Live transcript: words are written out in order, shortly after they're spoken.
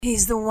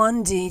He's the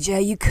one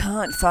DJ you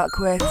can't fuck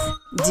with.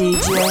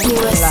 DJ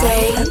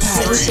USA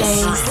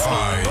DJs.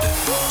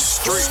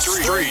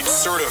 Street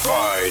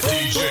certified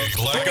DJ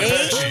Black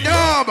Apache.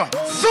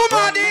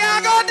 Somebody I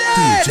got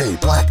that. DJ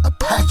Black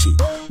Apache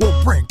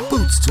will bring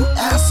boots to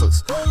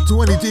asses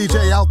to any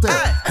DJ out there.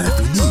 And if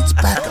he needs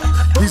backup,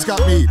 he's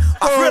got me.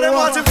 Afraid them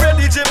want to friend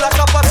DJ Black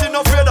Apache, no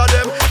afraid of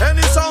them.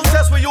 Any sound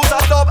test we use a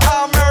dub,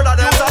 I murder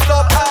them. Use a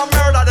dub, I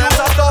murder them.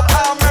 Use a dub,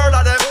 I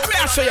murder them.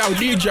 I say how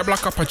DJ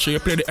Black Apache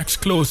play the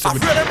exclusive.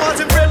 Afraid them want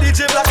to friend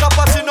DJ Black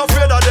Apache, no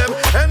afraid of them.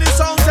 Any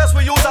sound test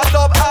we use a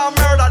dub, I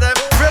murder them.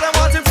 Afraid them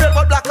want him friend,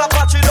 but Black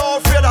Apache no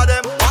afraid of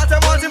them.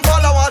 Want him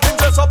follow, want him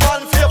dress up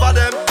and favor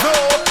them. No,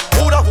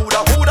 who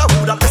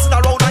listen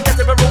around and get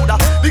him a roader.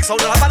 Big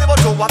sound and a man about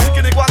Joe,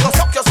 picking go and go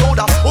suck your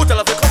soda. Who tell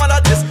if you come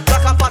at this,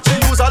 Black Apache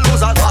use a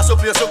loser. Pass your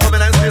place, you come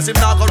in and space him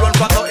now, go run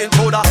from the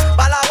intruder.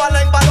 Balaba,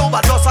 leng, baluba,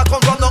 just a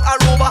come from down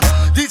Aruba.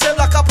 DJ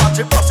Black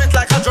Apache bust it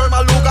like a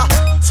German Luger.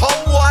 Some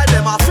boy,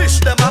 them a fish,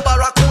 them a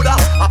barracuda.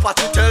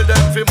 Apache tell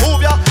them fi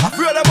move ya.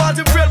 Afraid them want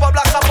him afraid, but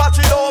Black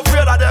Apache no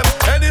afraid of them.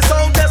 Any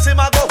sound test him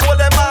a go hold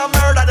them and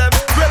murder them.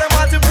 Afraid them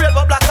want him afraid,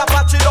 but Black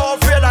Apache no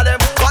afraid of them.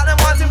 Want them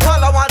want him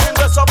fall, want him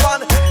dress up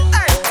and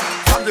hey.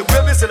 From the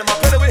way we see them a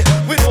play away,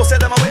 we know say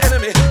them a we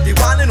enemy. The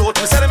one in what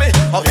we send me,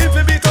 how him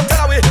fi beat up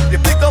tell away. The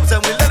big ups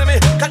them will enemy,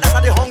 cause that's a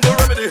the hunger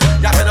remedy.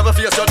 Ya can never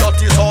face your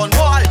dirty son,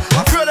 boy.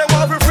 Afraid them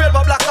want afraid,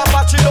 but Black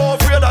Apache no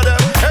afraid of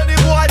them. Any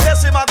boy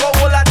test him a go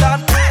hold like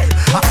that. Hey,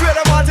 afraid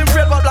them want him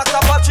afraid, but Black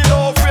Apache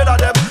no afraid of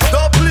them.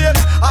 Don't play,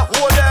 I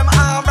hold them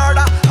and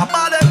murder.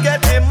 About them get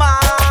him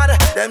mad,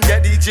 them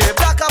get DJ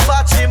Black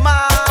Apache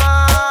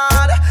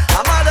mad.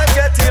 About them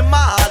get him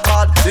mad,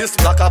 bad. This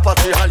Black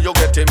Apache and you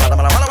get him mad,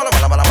 mad.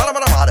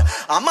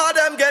 About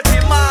them get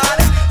him mad.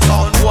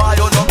 Sound boy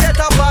you no get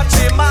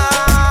Apache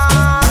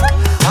mad.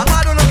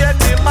 About you no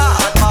get him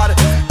mad.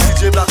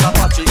 DJ Black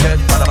Apache get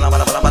mad.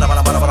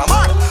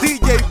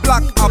 DJ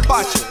Black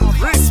Apache,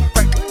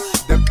 respect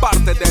de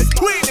parte del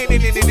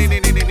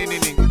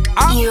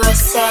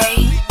USA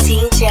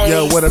DJs.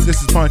 Yo, what up?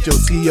 This is Poncho,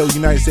 CEO,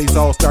 United States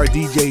All-Star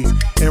DJs.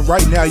 And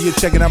right now you're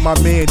checking out my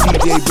man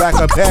DJ Black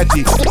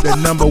Apache, the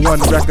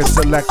 #1 record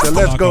selector.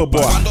 Let's go,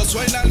 boy. Cuando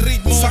suena el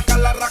ritmo, saca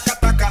la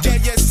racataca.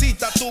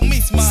 Yeyecita tú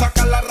misma,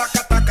 saca la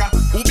racataca.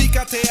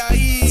 Ubícate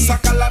ahí,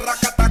 saca la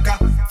racataca.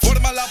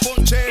 Forma la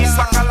ponchera,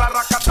 saca la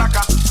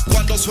racataca.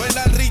 Cuando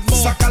suena el ritmo,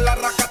 saca la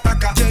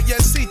racataca.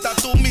 Yeyecita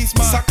tú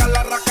misma, saca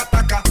la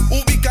racataca.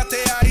 Ubícate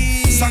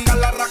ahí, saca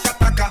la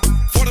racataca.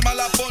 Forma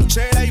la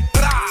ponchera y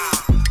 ¡pra!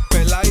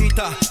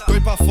 Peladita, estoy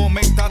pa'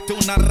 fomentarte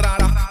una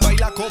rara.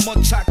 Baila como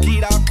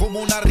Shakira, como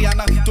una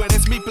Rihanna. Tú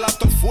eres mi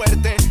plato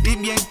fuerte y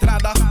mi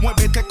entrada.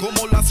 Muévete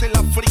como lo hace la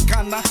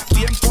africana.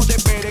 Tiempo de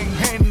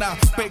berenjena,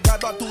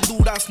 pegado a tu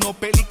durazno.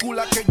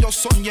 Película que yo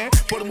soñé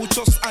por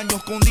muchos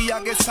años. Que un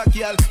día que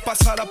saquear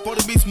pasara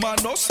por mis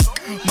manos,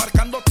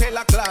 marcándote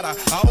la clara.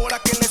 Ahora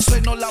que le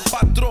sueno la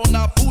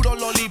patrona, puro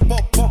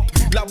lollipop pop.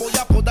 La voy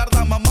a podar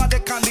la mamá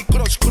de Candy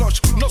Crush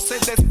Crush. No se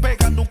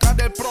despega nunca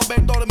del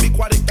proveedor. Mi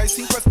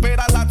 45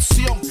 espera la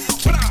acción.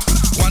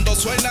 Cuando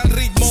suena el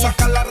ritmo,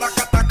 saca la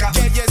racataca.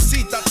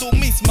 Yeyecita tú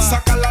misma,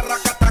 saca la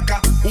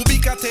racataca.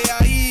 Ubícate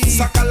ahí,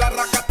 saca la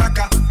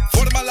racataca.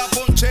 Forma la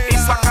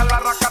ponchera, saca la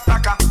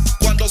racataca.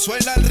 Cuando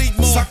suena el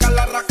ritmo, saca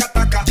la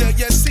racataca.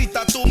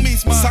 Yeyecita tú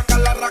misma, saca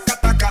la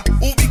racataca.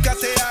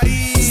 Ubícate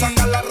ahí,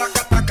 saca la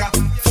racataca.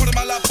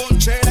 Forma la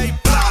ponchera y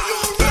bla,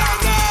 bla,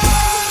 bla.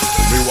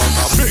 Me want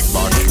a big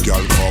body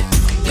girl come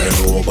bend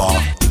over.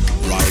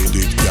 Ride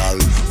it girl,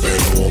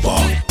 bend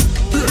over.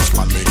 Brace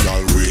man me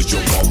girl, reach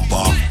your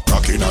bumper.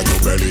 Knocking on your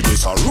belly,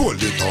 this a roll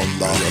the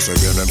thunder. Ya se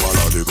vienen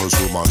fanáticos,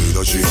 su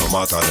marido, she no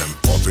mata them.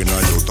 Up in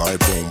a you type,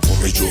 pum,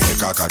 pum, y chu me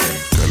caca them.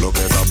 Que lo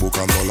que está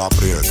buscando la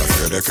prieta,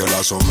 quiere que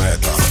la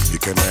someta y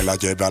que me la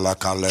lleve a la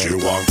caleta. She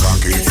want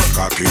cocky,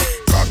 cocky,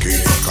 cocky,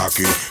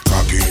 cocky,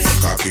 cocky,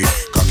 cocky,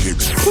 cocky.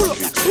 Pull up,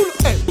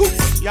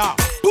 yeah,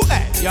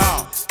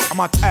 yeah. I'm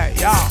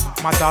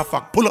at,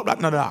 fuck, pull up that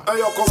nada. Hey,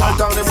 yo, come on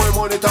down, de muy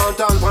money, tan,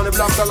 pan de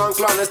Black Talent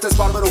Clan. Este es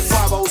Barbero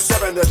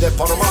 507 desde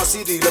Panamá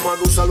City. Le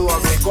mando un saludo a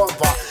mi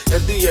compa,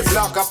 el DJ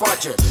Black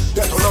Apache,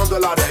 detonando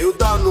el área,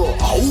 ayudando.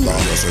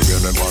 Ya se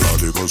vienen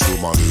fanáticos, su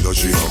marido,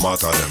 she no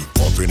mata them.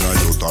 Up in a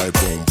you type,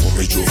 pum,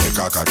 pum, y chu me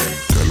caca them.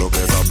 Que lo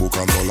que está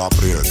buscando la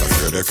prieta,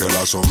 quiere que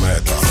la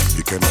someta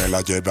y que me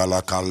la lleve a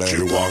la caleta.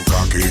 She want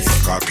cocky,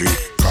 cocky,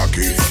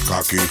 cocky,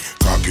 cocky,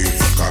 cocky,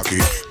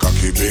 cocky,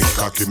 cocky, big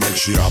cocky, make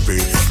she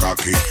happy.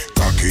 Cocky,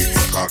 cocky,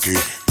 cocky,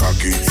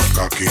 cocky,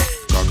 cocky,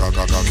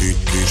 cocky.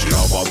 She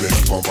have a big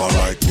bumper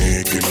like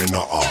me, give me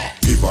no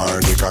Give her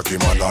the cocky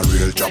man a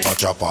real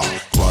chopper.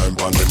 Climb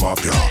on the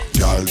mafia,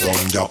 y'all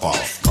don't japper.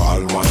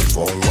 Call my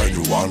phone when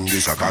you want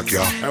this a cocky.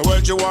 And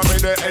when you want me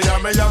there, ella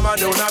me llama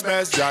de una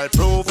vez. Y'all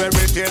prove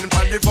everything,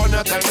 pan the phone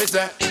you tell me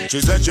say. She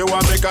said she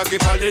want me cocky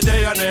for the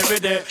day and every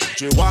day.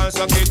 She wants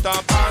to get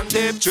up and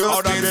dip.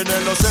 Ahora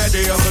tienen los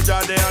serios, ya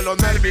dejan los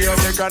nervios.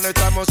 Que acá no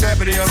estamos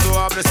ebrios, tú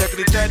abres el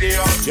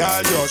criterio.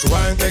 Y'all just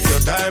want take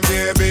your time,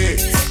 baby.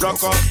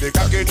 Rock up the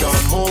cocky,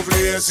 don't move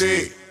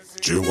lazy.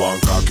 She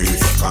want cocky,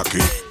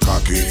 cocky,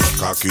 Cocky,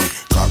 cocky,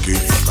 cocky,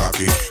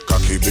 cocky,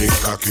 cocky, big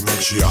cocky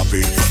make she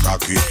happy.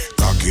 Cocky,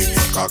 cocky,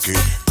 cocky,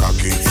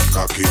 cocky,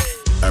 cocky.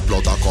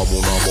 Explota como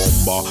una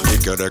bomba y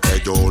quiere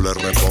que yo le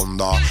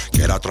responda.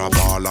 Quiere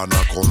atrapar a la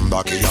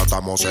anaconda, que ya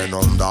estamos en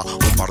onda.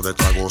 Un par de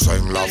tragos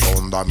en la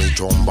fonda. Mi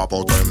chomba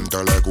potente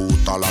le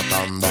gusta la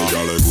tanda.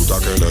 Ella le gusta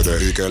que le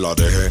deje y que la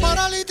deje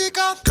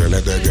paralítica, que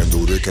le dé bien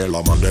duro y que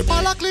la mande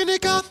pa' la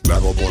clínica. Le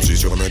hago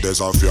posiciones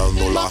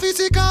desafiándola. La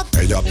física,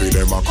 ella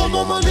pide más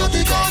como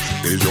maniática.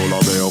 Y yo la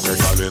veo que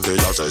caliente,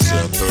 ella se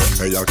siente.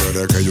 Ella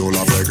quiere que yo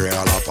la pegue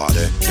a la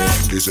pared.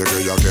 Dice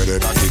que ella quiere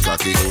aquí,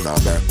 aquí una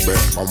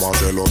vez. Vamos a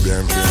hacerlo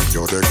bien.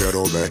 Yo te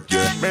quiero ver,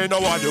 yeah. Me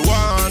know what you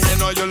want, me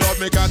know you love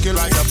me cocky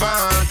like a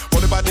fan.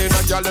 Only body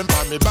not yelling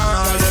for me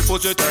band. Let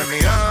pussy turn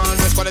me on,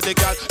 Miss Quality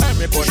girl, and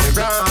me push me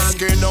brand.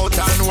 Skin out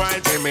and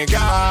wine for me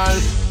girl.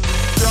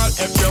 Girl,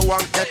 if you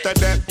want get to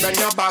that, bend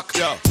your back,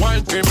 yeah.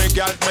 Wine for me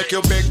girl, make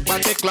your big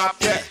body clap,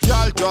 yeah.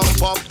 Girl,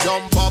 jump up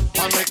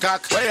on me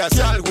cock.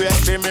 Girl, wait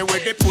for me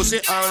with the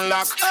pussy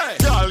unlock. Hey.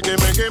 Girl, give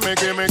me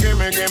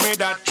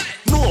that.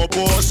 No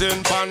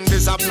posing pan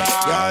this a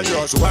block. Girl,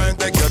 just wine,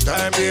 take your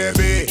time,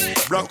 baby.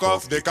 Block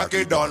off the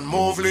cocky, don't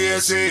move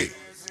lazy.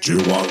 She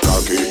want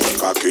cocky,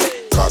 cocky,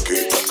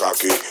 cocky,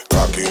 cocky,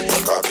 cocky,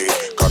 cocky,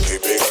 cocky,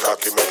 big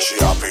cocky, make she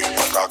happy.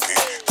 Cocky,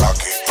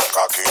 cocky,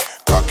 cocky,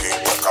 cocky,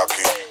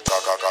 cocky.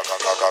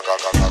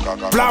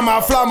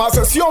 Flama, flama,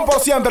 sesión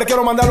por siempre.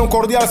 Quiero mandarle un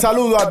cordial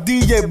saludo a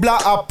DJ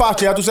Black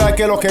Apache. Ya tú sabes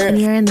qué es lo que es.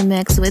 You're in the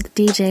mix with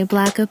DJ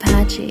Black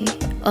Apache.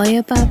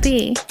 Oye,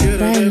 papi,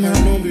 baila.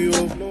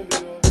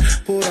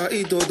 Por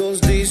ahí todos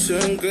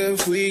dicen que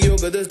fui yo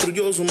que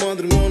destruyó su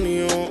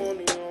matrimonio.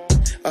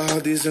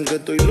 Dicen que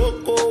estoy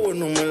loco,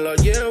 bueno me la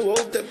llevo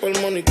usted pa'l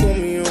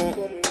manicomio.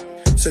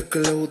 Sé que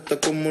le gusta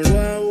como lo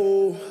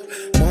hago,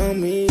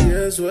 mami, y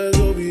eso es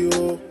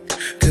obvio.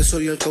 Que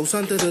soy el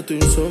causante de tu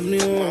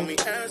insomnio. Mami,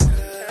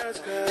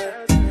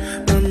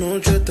 la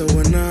noche está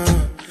buena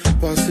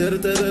pa'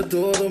 hacerte de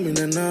todo, mi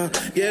nena.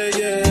 Yeah,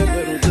 yeah,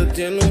 pero usted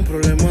tiene un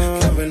problema.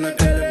 La pena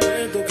que le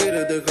meto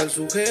quiere dejar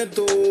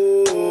sujeto.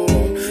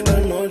 La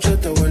noche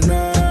está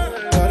buena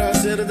para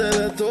hacerte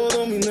de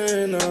todo, mi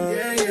nena.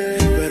 Yeah, yeah,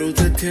 pero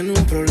usted tiene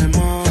un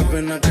problema. La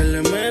pena que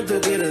le meto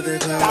quiere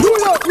dejar.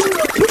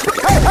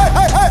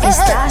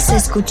 Estás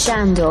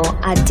escuchando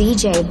a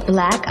DJ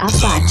Black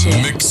Apache.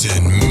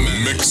 Mixin'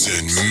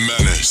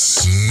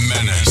 Menace.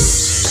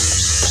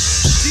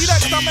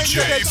 Directamente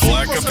del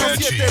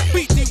 507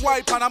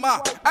 PTY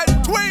Panamá,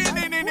 el Twin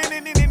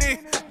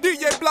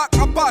DJ Black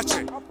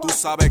Apache. Tú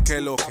sabes que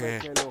lo que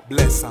es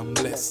bless and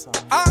bless.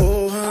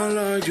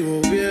 Ojalá yo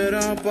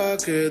hubiera pa'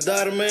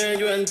 quedarme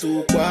yo en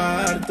tu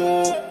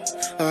cuarto,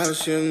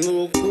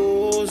 haciendo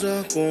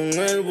cosas con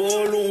el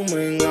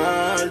volumen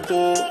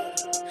alto.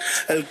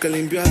 El que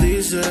limpia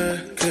dice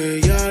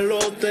que ya lo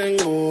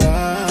tengo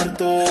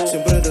harto.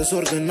 Siempre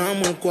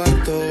desordenamos el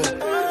cuarto.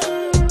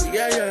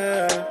 Yeah,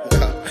 yeah.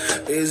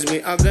 It's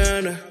me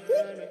again.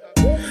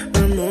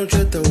 La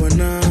noche está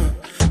buena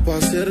pa'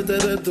 hacerte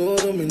de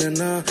todo, mi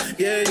nena.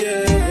 Yeah,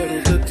 yeah, pero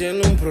usted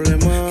tiene un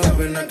problema. La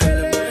pena que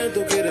le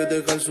meto quiere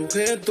dejar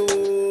sujeto.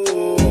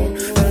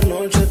 La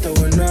noche está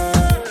buena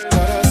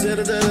para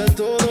hacerte de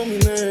todo, mi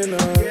nena.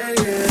 Yeah,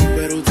 yeah,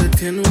 pero usted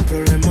tiene un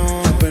problema.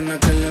 La pena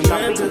que le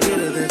meto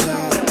quiere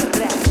dejar.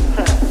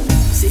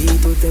 Si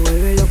tú te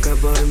vuelves loca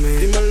por mí,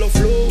 dímelo,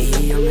 Flow,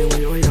 y yo me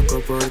vuelvo loco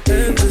por ti.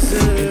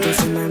 Entonces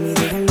mami,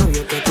 deja el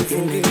novio que tú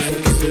tienes. Dile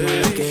que tú no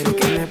lo quieres,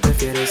 que me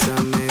prefieres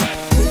a mí.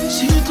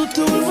 Si tú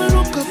te vuelves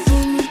loca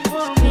por mí,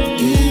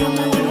 y yo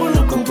me vuelvo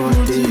loco por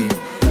ti.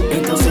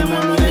 Entonces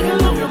mami, deja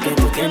el novio que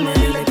tú tienes.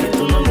 Dile que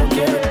tú no lo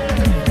quieres.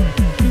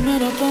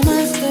 Primero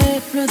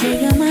tomaste, luego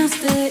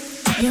llamaste.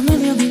 Yo me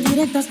dio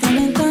indirectas,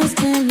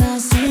 calentaste la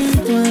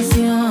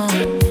situación.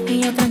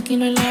 Y yo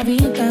tranquilo en la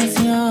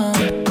habitación.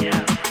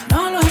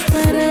 No lo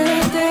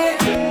esperé,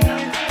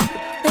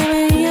 te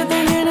veía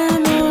tan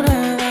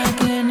enamorada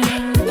que ni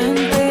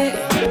intenté.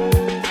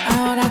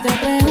 Ahora te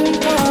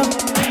pregunto,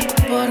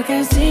 ¿por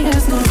qué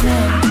sigues con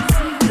él?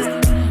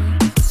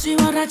 Si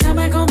borracha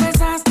me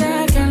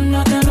confesaste que él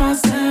no te lo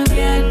hace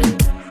bien.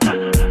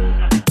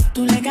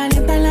 Tú le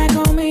calientas la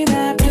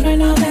comida, pero él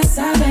no te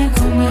sabe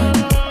comer.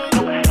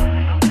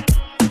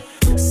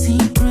 Si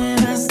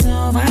pruebas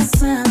no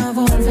vas a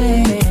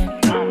volver.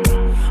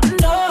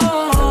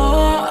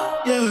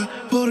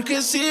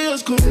 porque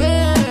sigues con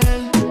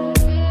él.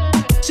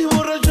 Si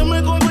borracha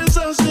me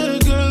confesaste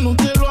que él no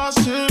te lo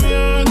hace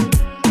bien.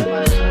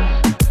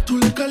 Tú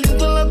le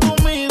calientas la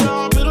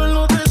comida, pero él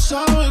no te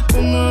sabe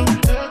comer.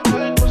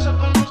 Hay cosas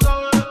que no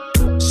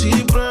sabes. Si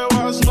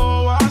pruebas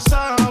no vas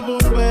a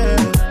volver.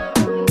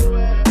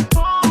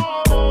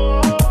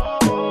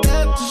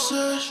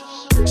 Entonces,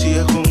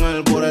 sigues con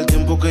él por el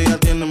tiempo que ya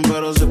tienen,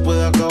 pero se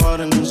puede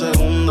acabar en un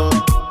segundo.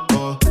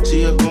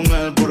 Sigues con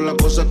él por la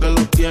cosa que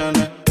lo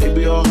tiene.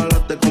 Baby,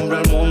 ojalá te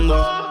compre el mundo.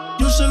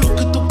 Yo sé lo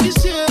que tú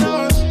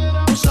quisieras.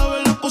 No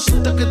sabes las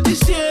cositas que te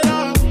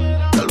hiciera.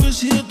 Tal vez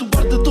si de tu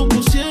parte tú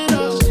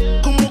pusieras,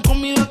 como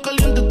comida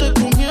caliente te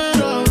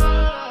comiera.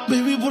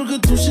 Baby, porque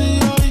tú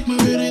sigues ahí.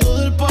 Me hubiera ido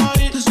del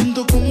país. Te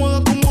siento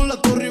cómoda como la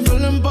Torre Eiffel.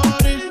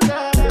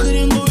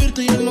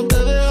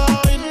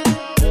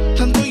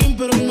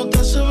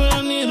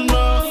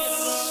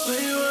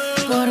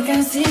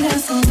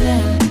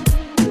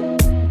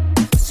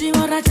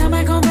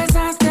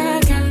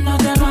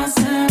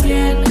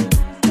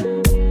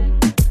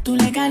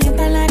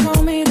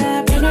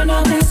 pero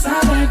no te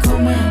sabe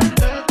comer.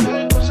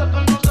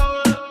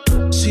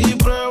 Si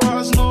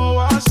pruebas no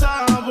vas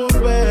a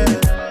volver.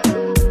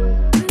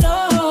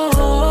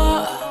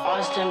 No,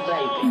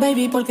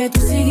 baby, porque tú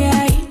sigues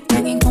ahí,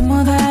 tan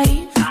incómoda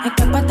ahí.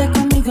 Escápate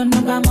conmigo,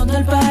 nos vamos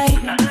del país.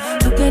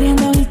 Tú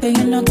queriendo irte y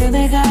él no te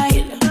deja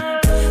ir.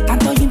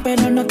 Tanto gym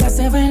pero no te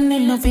hace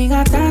venir. No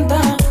fijas tanto,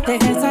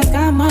 deja el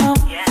sarcasmo.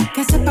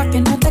 Que sepa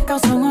que no te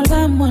causa un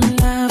orgasmo en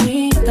la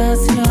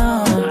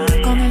habitación.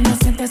 Con él no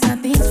sientes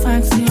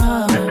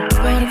satisfacción,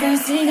 porque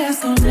sigues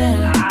con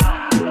él.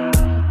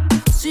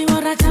 Si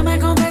borracha me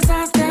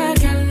confesaste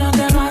que él no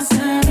te lo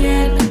hace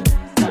bien.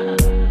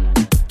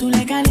 Tú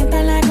le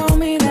calientas la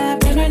comida,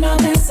 pero él no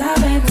te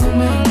sabe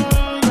comer.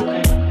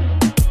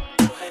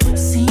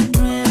 Si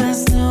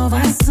pruebas no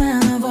vas a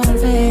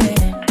volver.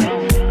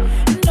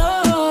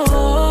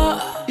 No,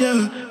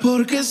 yeah,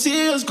 porque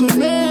sigues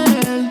con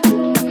él.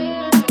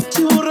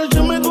 Si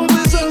borracha me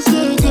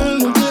confesaste que él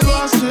no te lo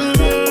hace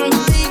bien.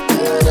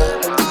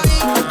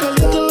 Le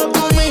calientas la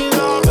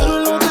comida, pero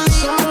él no te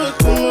sabe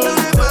comer.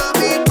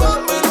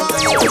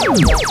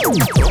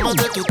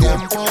 Tómate tu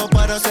tiempo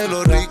para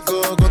hacerlo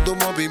rico. Con tu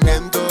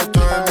movimiento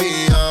turn.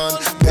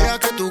 Deja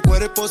que tu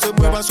cuerpo se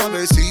mueva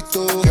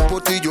suavecito. Que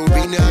por ti yo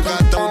vine a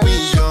gastar 1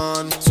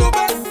 millón.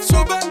 Sube,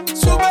 sube,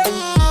 sube.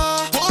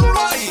 Ponlo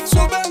ahí.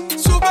 Sube,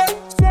 sube,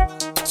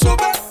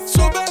 sube,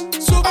 sube,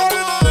 sube.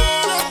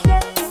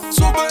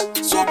 Sube,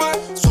 sube.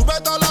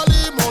 Súbete a la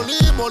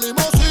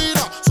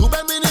limosina. Sube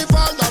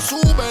minifalda,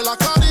 sube la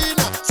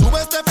Karina. Sube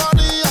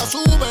Estefanía,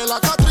 sube la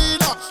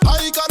Catrina.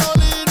 Ay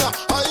Carolina,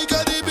 ay que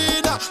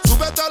divina.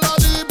 Súbete a la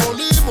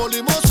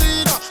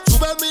limosina.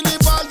 Sube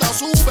minifalda,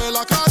 sube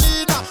la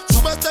Karina.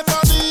 Sube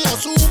Estefanía,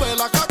 sube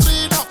la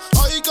Catrina.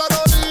 Ay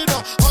Carolina,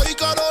 ay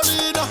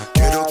Carolina.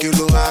 Quiero que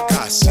lo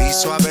hagas así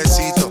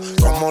suavecito,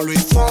 como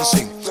Luis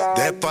Fonsi,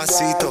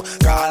 despacito,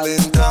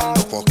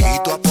 calentando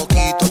poquito a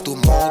poquito. Tu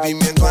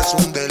movimiento es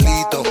un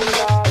delito.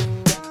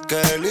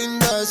 Qué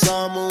linda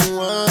esa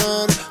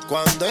mujer,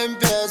 cuando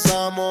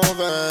empieza a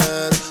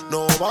mover,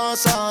 no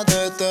vas a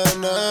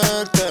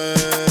detenerte.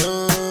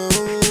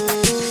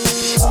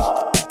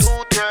 Tú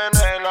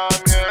tienes la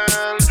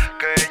miel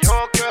que yo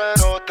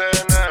quiero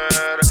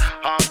tener.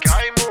 Aquí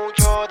hay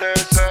mucho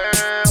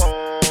deseo.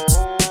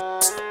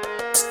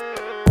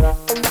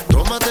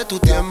 Tómate tu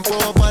tiempo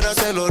para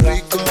hacerlo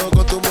rico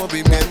con tu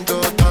movimiento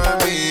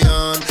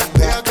turn.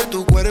 Deja que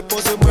tu cuerpo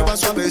se mueva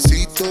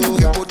suavecito.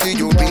 Que por ti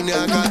yo vine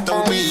a gastar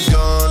 1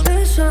 millón.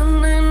 esa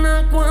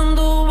nena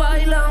cuando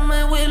baila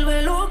me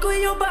vuelve loco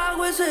y yo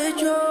pago ese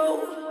show.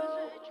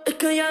 Es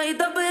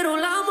calladita pero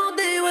la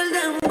motivo el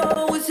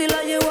dembow. Y si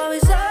la llevo a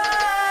besar,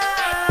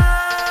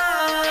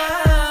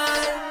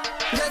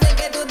 yo sé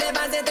que tú te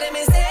vas a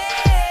estremecer.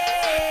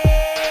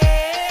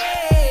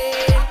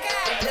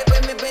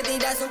 Después me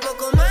pedirás un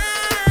poco más,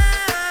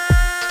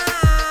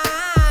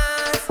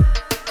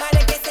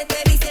 para que se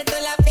te erice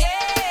toda la piel.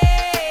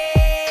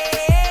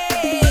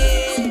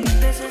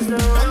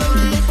 Cuando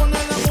el DJ pone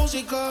la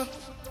música,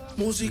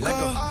 música,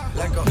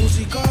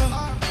 música,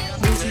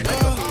 música.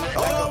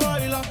 Ahora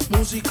baila,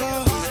 música.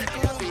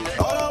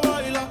 Ahora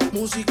baila,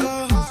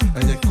 música.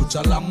 Ella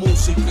escucha la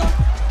música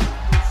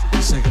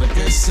y se cree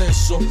que es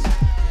eso.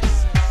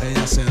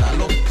 Ella se da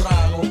los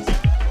tragos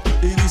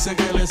y dice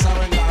que le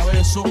saben a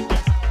beso.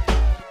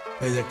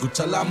 Ella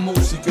escucha la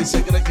música y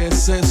se cree que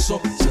es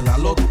eso. Se da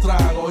los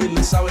tragos y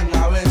le saben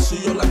a beso.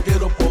 Y yo la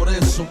quiero por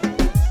eso.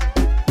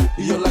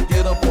 Y yo la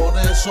quiero por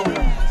eso.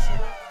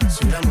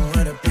 Si la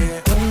mujer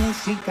pide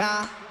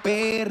música,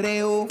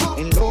 perreo,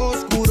 en lo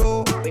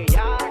oscuro,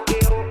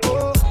 bellaqueo,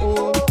 oh,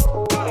 oh,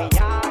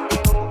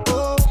 bellaqueo,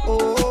 oh,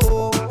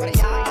 oh,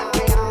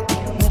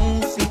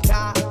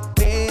 música,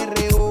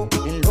 perreo,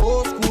 en lo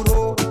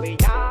oscuro,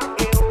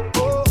 bellaqueo,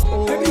 oh,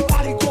 oh,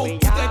 everybody go,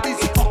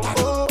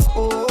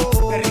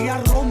 perrea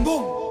rondo.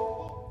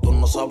 Tú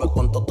no sabes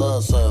cuánto te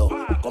deseo.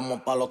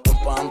 Como pa' los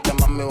tiempos antes,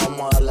 mami,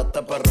 vamos a darle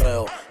este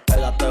perreo.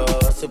 Pégate,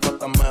 bebé, si fue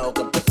cameo.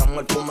 Que empezamos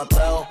el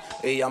fumeteo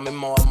y ya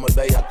mismo vamos el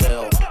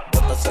bellaqueo.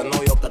 Bote ese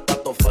novio que está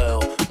todo feo.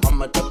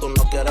 Mami, que tú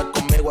no quieres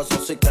conmigo, eso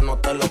sí que no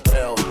te lo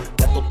creo.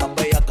 Que tú estás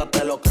bellaca,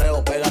 te lo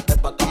creo. Pégate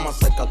pa' cama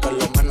seca, que es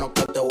lo menos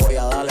que te voy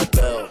a dar el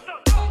peo.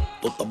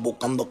 Tú estás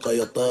buscando que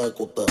yo te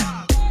ejecute,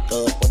 que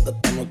después de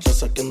esta noche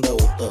sé quién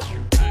debuste.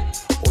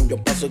 Un yo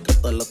paso y que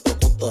te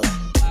electrocute.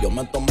 Yo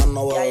me tomo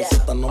una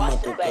bebecita, no me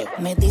cuque.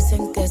 Me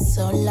dicen que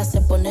sola se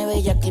pone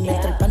bella aquí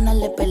mientras el pana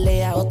le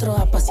pelea, otro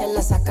a pasear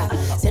la saca.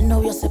 Si el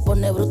novio se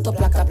pone bruto,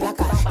 placa,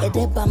 placa.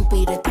 Eres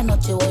vampiro, esta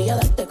noche voy a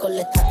darte con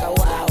la estaca.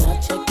 Wow, la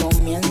noche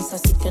comienza,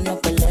 así que no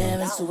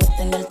peleen.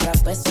 Súbete en el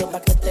trapecio pa'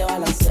 que te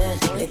balancees.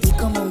 Le di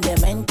como un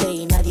demente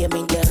y nadie me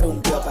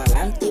interrumpió. Pa'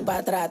 adelante y pa'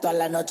 atrás, toda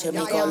la noche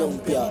me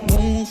columpio.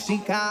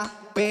 música,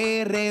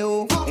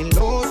 perreo, en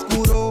lo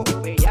oscuro,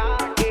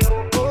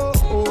 bellaqueo, oh,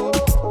 oh.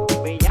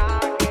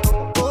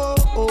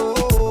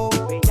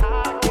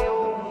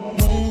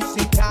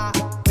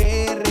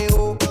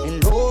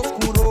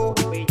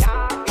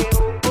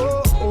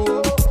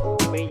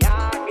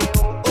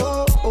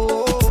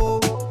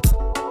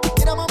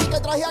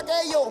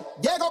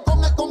 Llego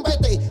con el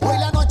combate, hoy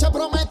la noche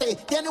promete.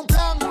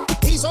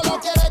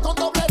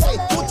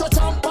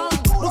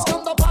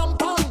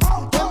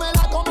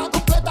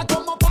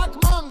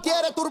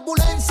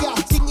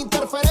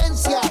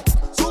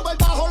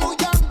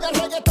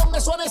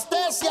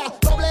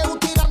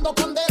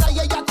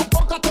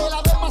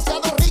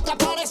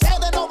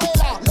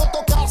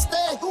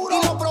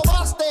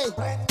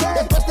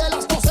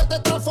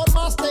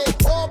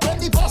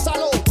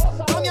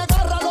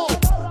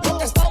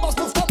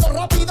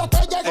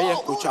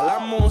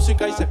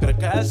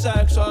 el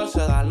sexo, se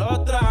dan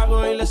los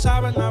tragos y le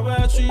saben a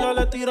beso y yo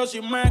le tiro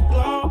sin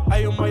mezclo.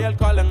 Hay humo y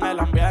alcohol en el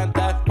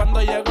ambiente,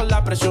 cuando llego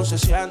la presión se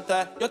siente.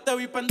 Yo te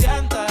vi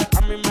pendiente,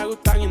 a mí me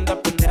gustan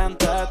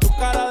independientes. Tu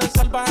cara de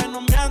salvaje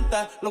no miente,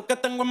 lo que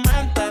tengo en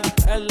mente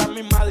es la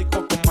misma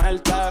disco como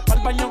el té. Pa'l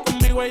baño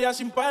conmigo ella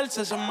sin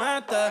perse se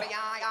mete.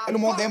 El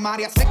humo de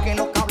María hace que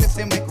los cables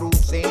se me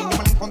crucen. Yo me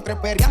la encontré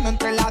peleando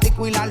entre la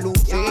disco y la luz.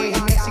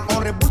 Si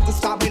con Red Bull tú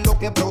sabes lo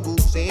que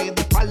produce.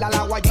 De espalda al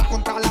agua y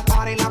contra la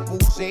pared la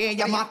puse.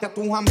 Llamaste a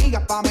tus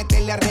amigas pa'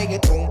 meterle a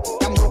reggaetón.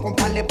 Te ando con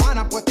par de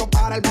panas puesto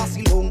para el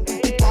vacilón.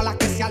 Y todas las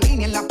que se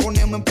alineen las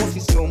ponemos en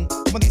posición.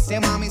 Como dice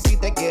mami, si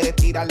te quieres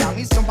tirar la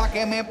misión pa'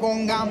 que me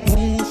ponga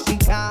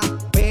música,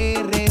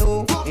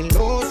 perreo en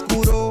lo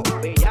oscuro.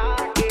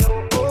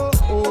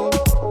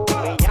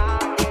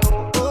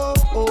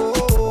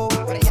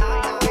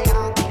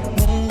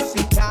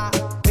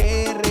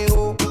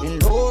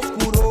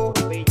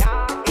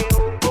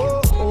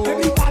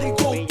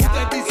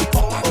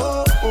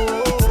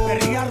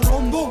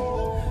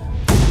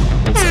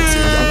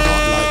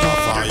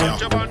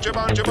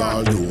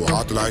 Girl, you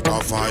hot like a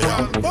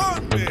fire.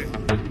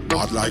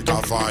 Hot like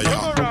a fire.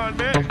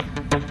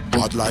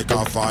 Hot like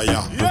a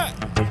fire.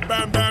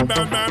 Bam, bam,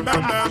 bam, bam,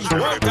 bam, bam.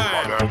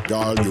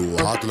 Girl, you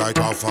hot like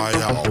a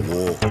fire.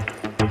 Whoa.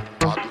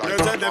 Hot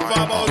like a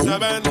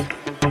fire.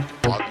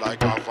 Hot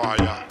like a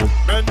fire.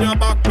 Bend your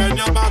back, bend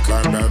your back.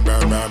 Bam, bam,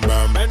 bam, bam,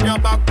 bam. Bend your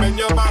back, bend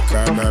your back.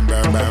 Bam, bam,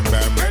 bam, bam,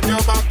 bam. Bend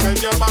your back,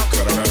 bend your back.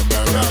 Bam, bam,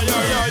 bam,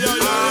 bam.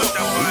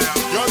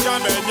 You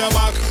can bend your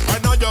back. I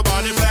know your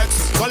body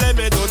flex. So let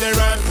me do the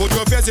rap. Put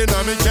your face in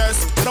on me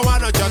chest. You don't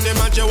want no chatty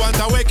man. She want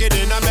a wicked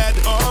in a bed.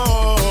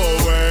 Oh,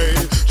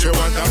 wait. She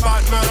want a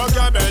Batman. You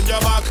can bend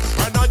your back.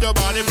 I know your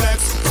body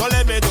flex. So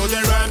let me do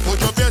the rap. Put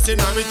your face in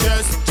on me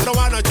chest. You don't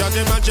want no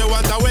chatty man. She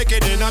want a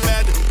wicked in a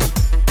bed.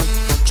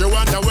 She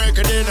want a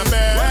wicked in a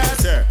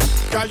bed.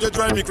 Girl, you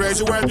drive me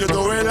crazy when you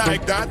do it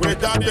like that.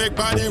 With that big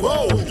body,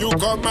 whoa. You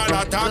come and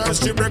attack us.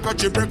 She break up,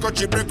 she break up,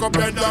 she break up,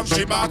 bend up,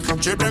 she back.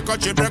 She break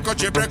up, she break up,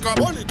 she break up.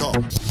 Hold it up.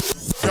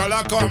 Girl,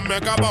 I come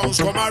make a bounce,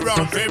 come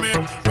around for me.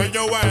 When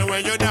you whine,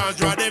 when you dance,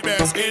 you are the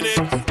best in it.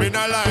 Me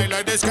not lie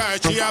like the sky,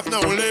 she have no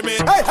limit.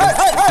 Hey, hey,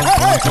 hey, hey,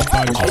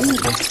 hey.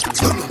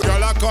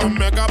 Girl, I come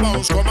make a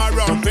bounce, come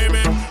around for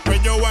me.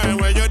 When you whine,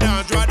 when you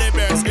dance, you are the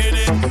best in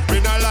it. Me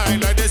not lie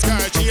like the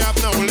sky, she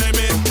have no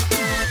limit.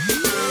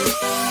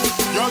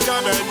 You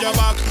can bend your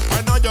back,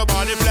 I know your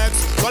body flex.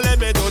 So let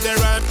me do the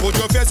rap, put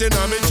your face in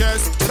on me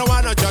chest. You don't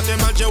want no chatty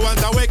man, she want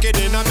a wicked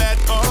in a bed.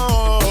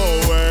 Oh,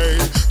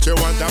 wait. She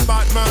want a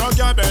Batman, you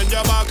can bend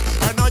your back.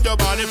 I know your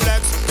body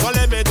flex. So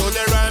let me do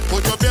the rap,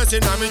 put your face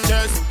in on me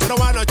chest. You don't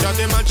want no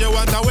chatty man, she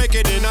want a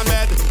wicked in a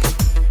bed.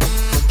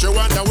 She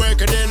want a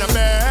wicked in a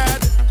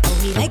bed.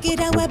 We like it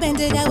how I bend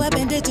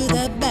it to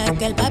the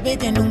back. El papi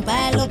tiene un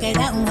palo que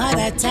da un heart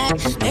attack.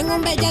 Tengo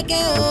un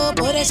bellaqueo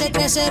por ese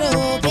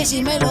trasero, que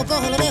si me lo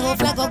cojo lo dejo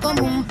flaco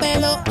como un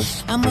pelo.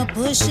 I'ma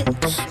push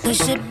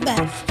it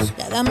back.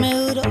 Ya dame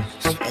duro,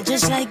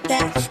 just like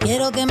that.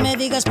 Quiero que me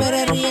digas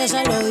pero ríes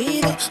al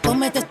oído.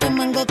 Cómete este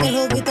mango que el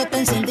juguito está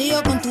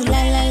encendido con tu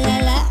la la la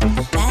la.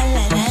 La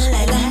la la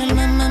la la. Dame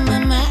mamá,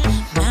 mamá,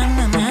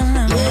 mamá,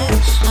 mamá.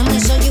 Yeah, I'ma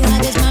show you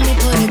how this mommy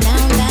put it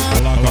down, down.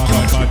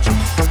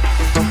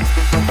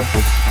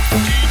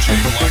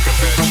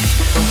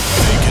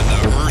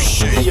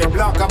 DJ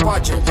Black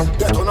Apache,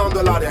 detonando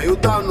el área,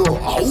 ayudando.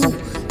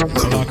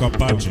 Black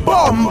Apache.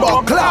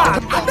 Bombo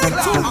Clan.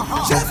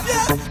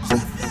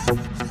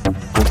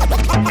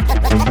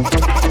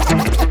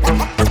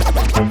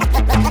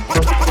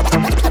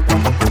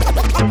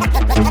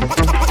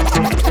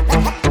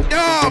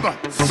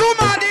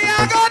 Suma de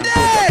Agade.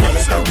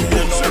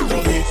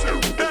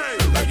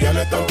 Las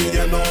guiales están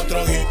pidiendo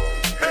otro hit.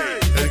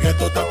 El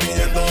gueto está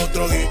pidiendo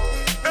otro hit.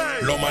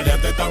 Los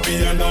maleantes están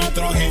pidiendo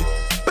otro hit.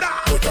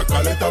 Los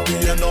chacales están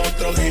pidiendo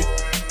otro hit.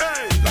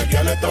 Las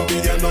guiales están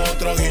pidiendo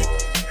otro hit.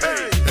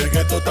 El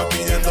gueto está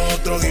pidiendo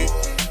otro hit.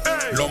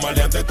 Los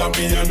maleantes están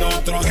pidiendo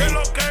otro hit. ¿Qué es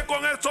lo que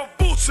con esos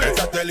buses? El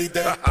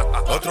satélite,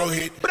 otro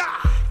hit.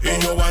 Y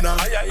Giovanna,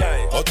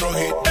 otro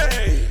hit.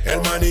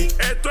 El maní,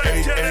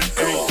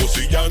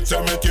 Pussy Jan se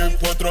metió y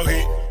fue otro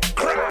hit.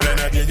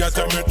 Lenadie ya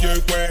se metió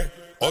y fue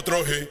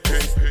otro hit.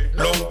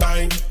 Long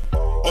time,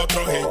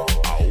 otro hit.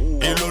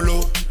 Y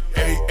Lulu,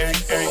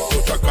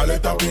 los chacales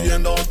están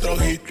pidiendo otro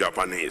hit.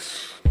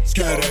 Japanese.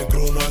 Quieren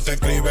cruz, no se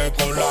escribe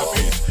con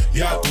lápiz.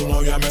 Y a tu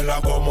novia me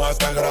la como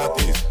hasta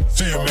gratis.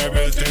 Si me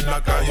ves en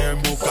la calle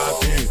en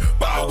Bugatti,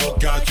 pago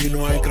que aquí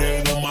no hay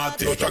credo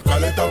mati. Los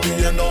chacales están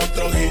pidiendo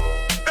otro hit.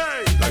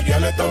 Las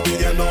guiales están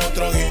pidiendo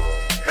otro hit.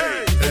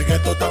 El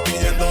gueto está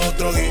pidiendo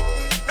otro hit.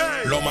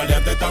 Los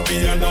maleantes están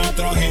pidiendo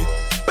otro hit.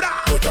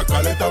 Los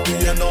chacales están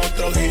pidiendo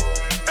otro hit.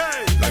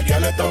 Las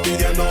guiales están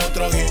pidiendo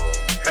otro hit.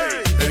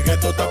 El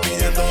gueto está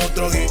pidiendo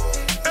otro hit.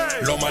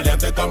 Los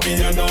maleantes están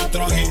pidiendo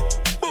otro hit.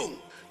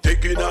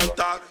 Taking and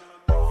tag,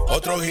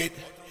 otro hit.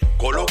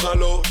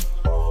 Colócalo,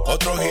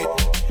 otro hit.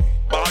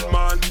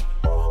 Batman,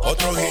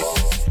 otro hit.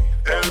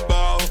 El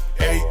Bao,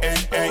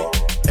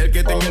 el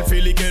que tenga el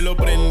feel y que lo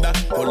prenda.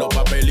 Con los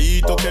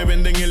papelitos que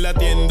venden en la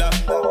tienda.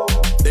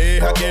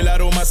 Deja que el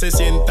aroma se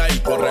sienta y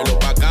córrelo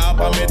pa' acá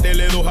pa'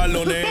 meterle 2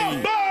 jalones.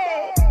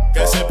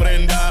 Que se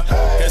prenda,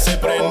 que se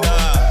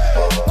prenda.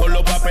 Con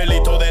los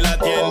papelitos de la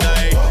tienda,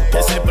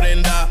 que se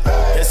prenda,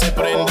 que se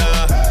prenda.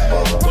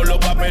 Con los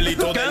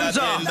papelitos de la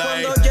tienda.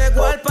 Cuando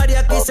llego al party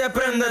aquí se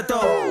prende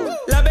todo.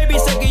 Las baby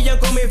se guillan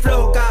con mi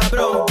flow,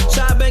 cabrón.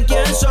 Saben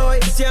quién soy,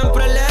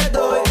 siempre le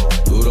doy.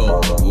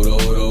 Duro, duro,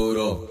 duro,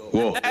 duro.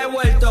 Wow. He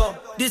vuelto,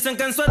 dicen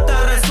que en su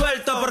está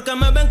resuelto. Porque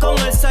me ven con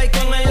el psycho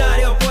en el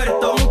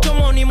aeropuerto. Mucho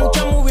money,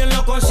 mucha movie en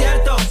los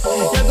conciertos.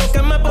 Y algo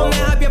que me pone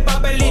happy es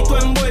papelito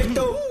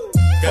envuelto.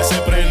 Que se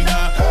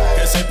prenda,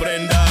 que se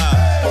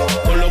prenda.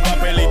 Con los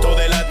papelitos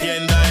de la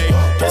tienda,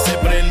 que se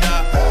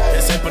prenda,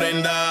 que se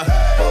prenda.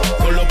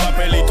 Con los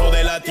papelitos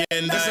de la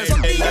tienda.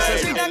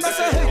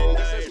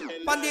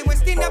 Pandy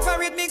West in never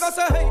read me go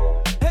so hey,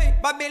 hey.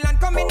 Babylon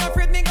coming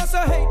afraid me go so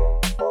hey.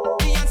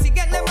 Beyonce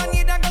get the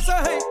money that go so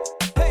hey,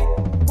 hey.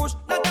 Push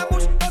not a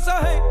bush go so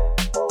hey.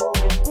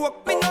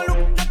 Coke me no look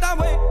not a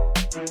way.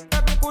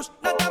 Every push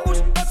not a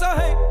bush go so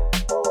hey.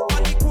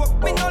 On the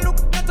coke me no look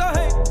not a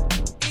hey.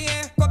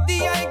 Yeah, cup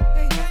the eye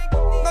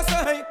go so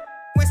hey.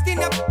 West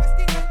in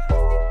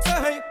so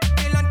hey.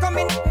 Babylon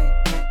coming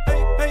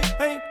hey, hey,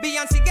 hey.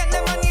 Beyonce get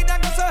the money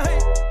that go so hey.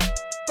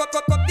 Cup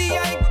the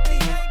eye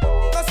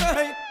go so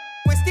hey.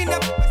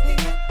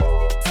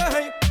 So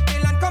hey,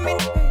 Dylan coming,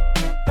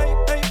 hey,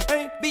 hey,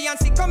 hey.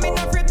 Beyonce coming,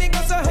 afraid me go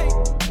so hey.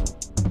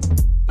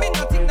 Me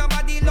not think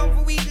nobody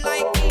love weed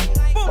like me.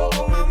 Boom,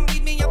 boom, man,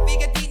 with me, you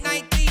figure it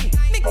nightly.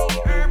 Mix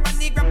the herb and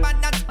the grab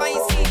and that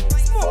spicy.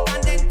 Smoke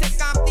and then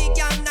take off the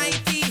girl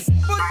nighties.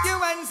 Put your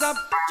hands up,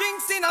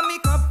 drinks in a me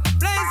cup.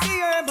 Blaze the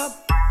herb up,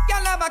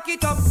 y'all back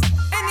it up.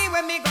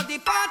 Anyway, me got the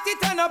party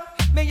turn up.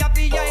 Me have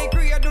the high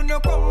grade, do no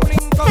come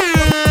link up.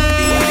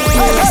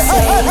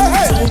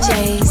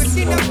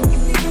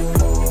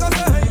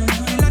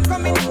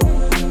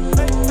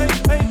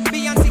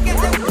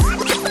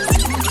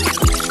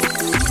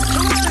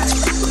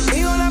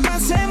 Yo la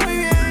pasé muy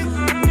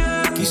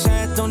bien.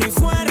 Quizá esto ni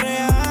fue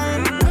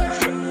real.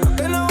 No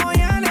te lo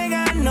voy a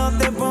negar, no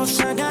te puedo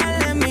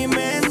sacar de mi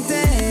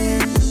mente.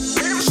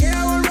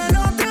 Quisiera volver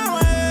otra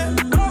vez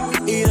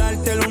y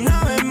dártelo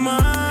una vez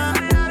más.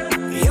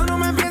 Y yo no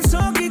me pienso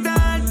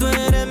quitar, tú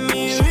eres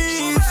mi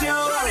vicio.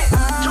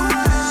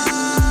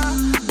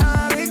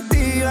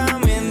 Adictiva,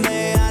 me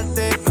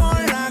dejaste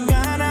con las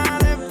ganas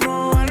de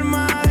probar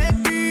más de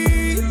ti.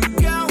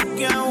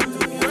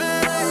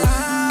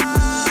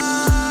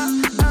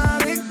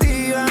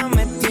 Adictiva,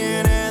 me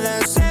tiene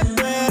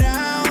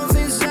desesperado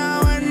sin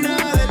saber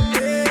nada de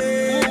ti.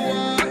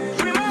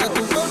 De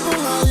tu cuerpo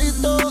un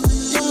adicto,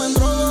 yo me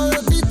drogo de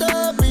ti, te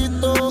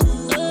pito.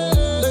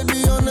 Baby,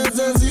 yo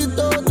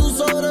necesito tu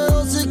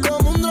sobredosis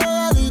como un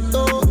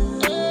drogadito.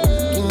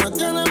 Tú me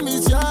tienes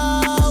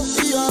viciado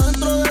y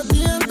adentro de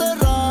ti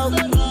enterrado.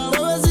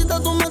 Bebecita,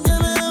 tú me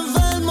tienes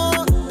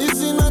enfermo y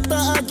si no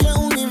estás aquí es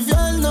un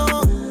infierno.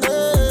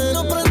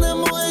 Nos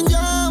prendemos en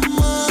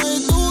llamas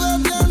y tú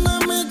gateando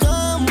en mi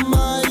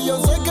cama. Y yo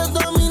sé que tú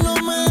a mí no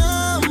me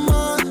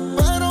amas,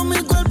 pero mi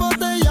cuerpo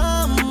te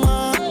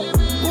llama.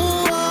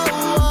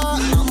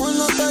 Amor,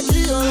 no está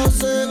aquí, yo lo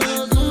sé.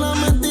 Una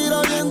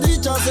mentira bien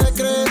dicha se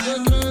cree.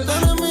 Tú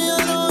eres mi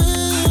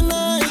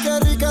heroína y qué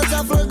rica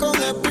esa flor con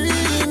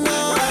espina.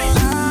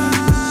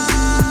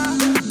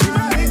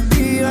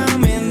 Adictiva,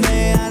 me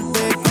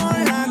dejaste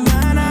con las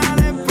ganas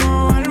de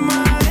probar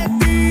más de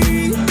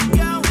ti.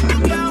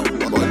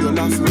 Volvió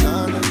la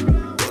fulana,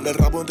 con el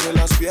rabo entre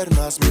las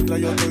piernas, mientras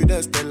yo estoy de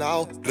este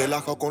lado,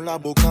 relajado con la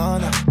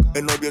bucana.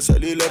 El novio es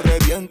él y le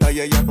revienta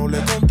y ella no le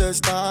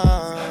contesta.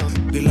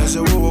 Dile a ese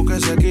bobo que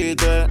se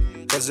quite,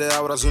 que se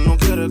abra si no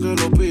quiere que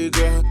lo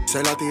pique.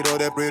 Se la tiró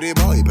de pretty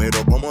boy,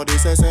 pero como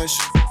dice Sesh,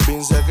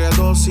 Fin se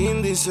quedó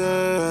sin dice.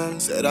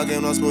 ¿será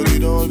que no has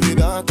podido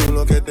olvidar todo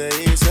lo que te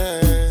hice?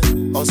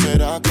 ¿O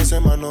será que ese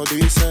man no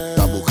dice?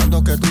 Está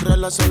buscando que tu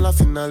relación la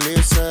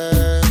finalice.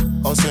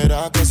 ¿O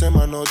será que ese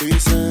man no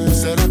dice?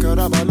 ¿Será que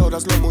ahora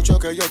valoras lo mucho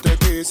que yo te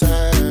quise?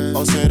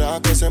 ¿O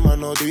será que ese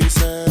man no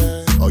dice?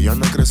 ¿O ya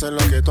no crees en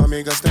lo que tus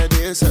amigas te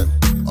dicen?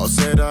 ¿O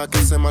será que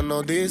ese man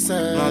no dice?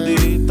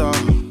 Nadita,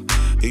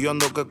 y yo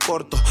ando que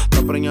corto.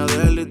 Está preñada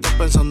de él y está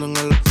pensando en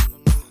él.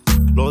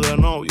 Lo de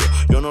novio,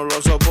 yo no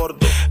lo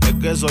soporto. Es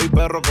que soy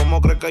perro, ¿cómo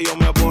crees que yo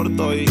me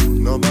porto? Y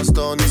no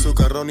bastó ni su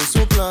carro ni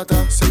su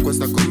plata. Se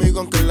acuesta conmigo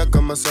aunque la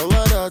cama sea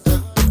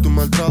barata. Por tu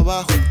mal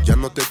trabajo, ya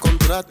no te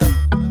contrata.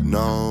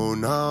 No,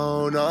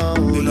 no, no.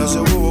 Dile a ese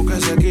bobo que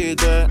se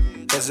quite,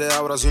 que se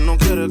abra si no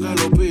quiere que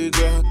lo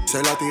pique.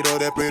 Se la tiró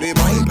de pretty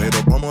boy,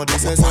 pero como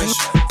dice Sesh,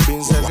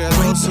 Fin se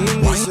quedó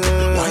sin dice.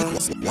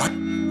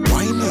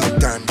 Whining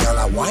time,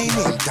 y'all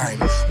whining time.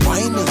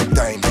 Whining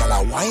time,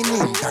 y'all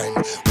whining time.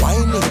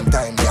 Whining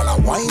time, y'all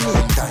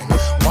whining time.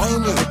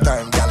 Whining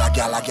time, y'all. La,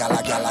 la,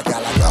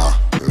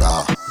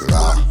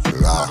 la,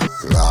 la,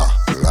 la,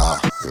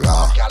 la.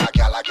 Y'all. La,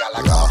 la,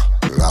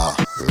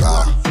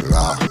 la,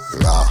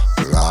 la,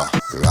 la,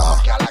 la.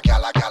 Y'all.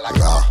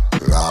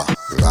 La,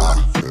 la, la,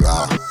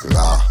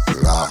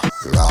 la,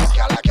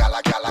 la, la.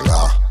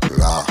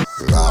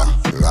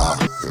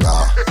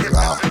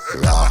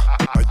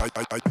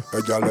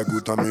 Ella le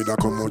gusta, mira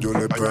como yo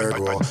le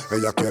pego.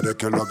 Ella quiere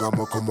que lo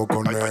hagamos como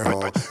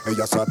conejo.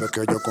 Ella sabe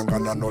que yo con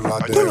ganas no la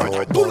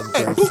dejo.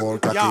 Ponte en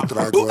forca, aquí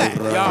traigo el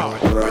reo.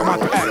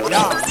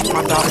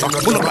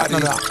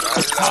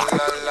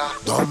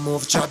 Don't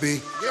move,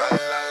 chubby.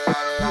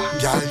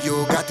 Girl,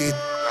 you got it.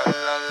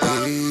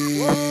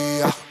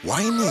 Yeah.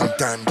 Whining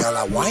time,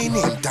 gala,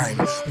 whining time.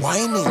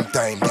 Whining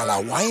time, gala,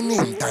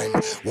 whining time.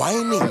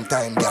 Whining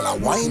time, gala,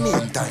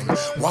 whining time.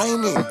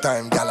 Whining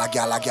time, gala,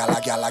 gala,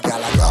 gala, gala,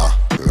 gala. La,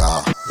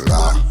 la,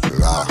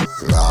 la,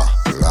 la,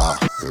 la,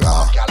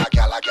 la. Gala,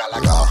 gala, gala,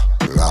 la,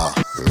 la,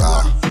 la,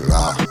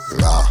 la,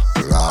 la,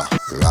 la,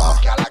 la.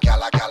 Gala,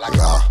 gala, gala,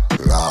 la,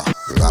 la,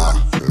 la,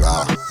 la,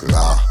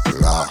 la,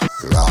 la,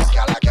 la.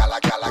 Gala, gala,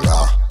 gala, la,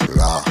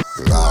 la,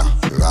 la,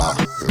 la,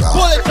 la.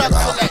 Bullet drop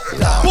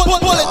selector.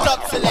 Bullet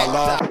drop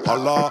selector.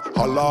 Holla,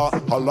 holla,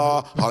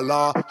 holla,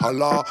 holla,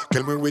 holla.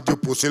 Kill me with your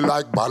pussy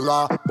like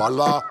bala,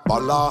 bala,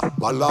 bala,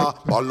 bala,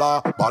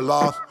 bala,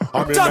 bala.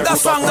 Drop that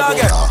song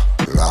again.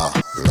 La,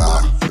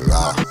 la,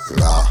 la,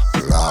 la,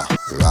 la,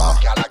 la.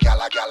 Gala,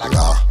 gala, gala,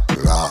 la,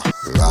 la,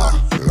 la,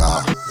 la,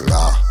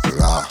 la,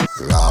 la,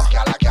 la.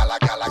 Gala, gala,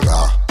 gala, la,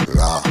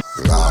 la,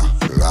 la,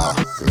 la,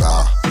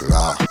 la,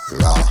 la,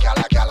 la.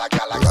 Gala, gala,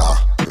 gala, la,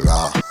 la,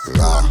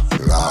 la,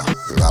 la,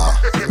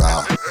 la,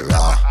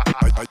 la.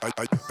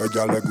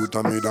 Ella le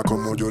gusta, mira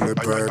como yo le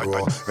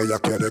pego. Ella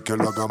quiere que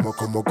lo hagamos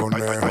como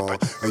conejo.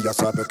 Ella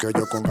sabe que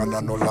yo con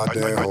ganas no la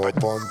dejo.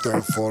 Ponte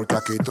en forca,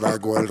 aquí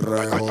traigo el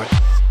rejo.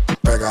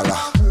 Pégala,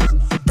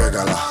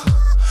 pégala,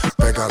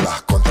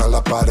 pégala contra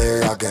la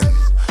pared again.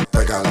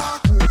 Pégala,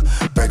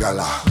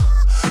 pégala,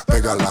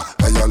 pégala.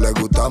 Ella le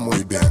gusta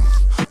muy bien.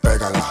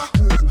 Pégala,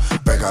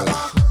 pégala,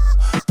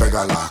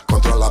 pégala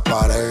contra la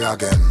pared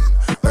again.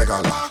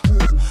 Pégala,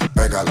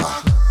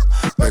 pégala,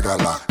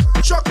 pégala.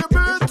 Chucky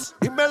Beats,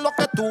 dime lo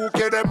que tú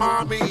quieres,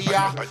 mami,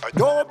 ya.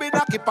 Yo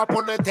vine aquí pa'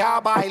 ponerte a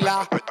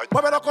bailar.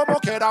 Muévelo como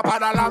quiera,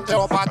 para adelante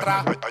o para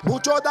atrás.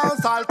 Mucho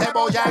danzar te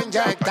voy a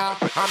inyectar.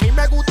 A mí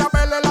me gusta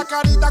verle la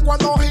carita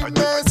cuando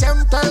gime.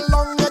 Siente el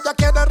long y ella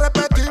quiere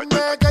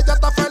repetirme. Que ella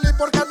está feliz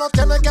porque no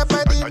tiene que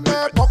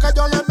pedirme. Porque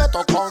yo le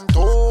meto con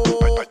tú.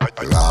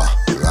 La,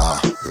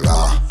 la,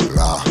 la,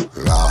 la,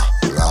 la,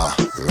 la,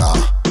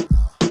 la.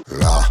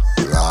 La,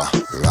 la,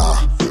 la,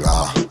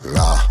 la,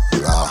 la,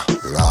 la,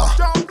 la.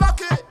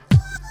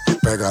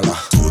 Pégala,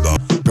 suda,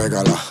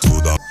 pégala,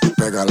 suda,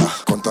 pégala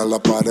contra la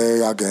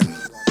pared again.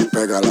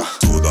 Pégala,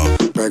 suda,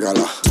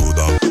 pégala,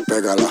 suda,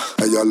 pégala.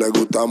 Ella le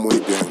gusta muy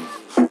bien.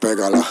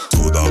 Pégala,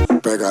 suda,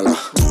 pégala,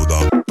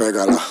 suda,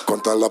 pégala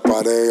contra la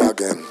pared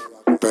again.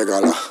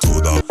 Pégala,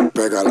 suda,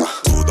 pégala,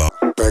 suda,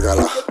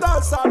 pégala.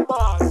 Suda,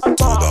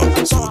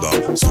 suda,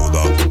 suda,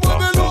 suda,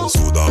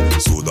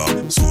 suda,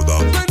 suda,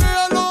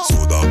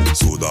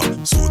 suda,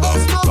 suda,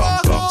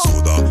 suda,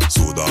 suda,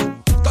 suda.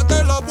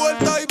 Date la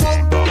vuelta y bom,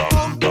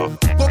 bom,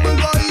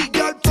 póngelo ahí y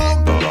al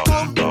pom,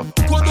 pom.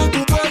 Cuando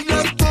tú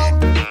bailas, pom,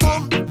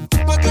 pom,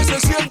 pa' que se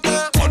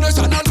sienta con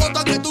esa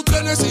nalgota que tú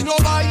tienes y no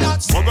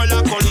bailas. Mueve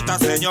la colita,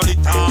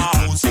 señorita,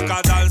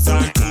 música danza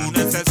tú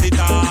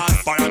necesitas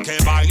para que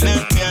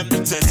bailen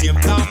bien, se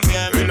sientan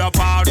bien y la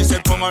party se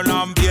ponga en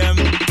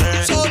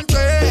ambiente.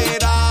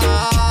 Soltera,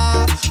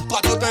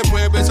 cuando te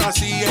mueves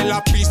así en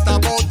la pista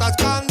botas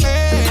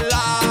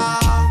candela.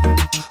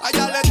 A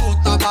ella le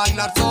gusta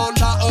bailar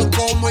sola o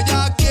como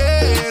ella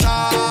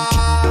quiera.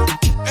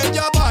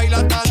 Ella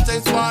baila tan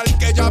sensual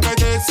que ella me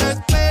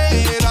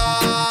desespera.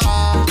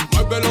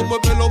 Muévelo,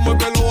 muévelo,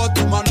 muévelo a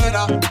tu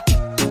manera.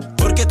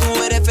 Porque tú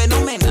eres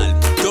fenomenal.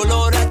 Tu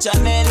olor a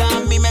Chanel a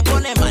mí me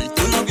pone mal.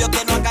 Tu novio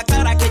que no haga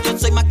cara que yo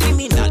soy más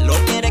criminal. Lo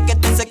quiere que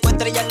te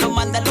secuestre y ya lo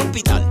manda al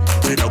hospital.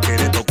 Si no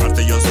quieres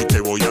tocarte yo sí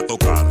te voy a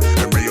tocar.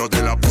 En medio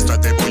de la pista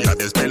te voy a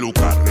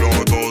despelucar.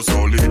 Los dos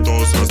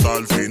solitos hasta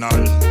el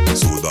final.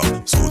 Suda,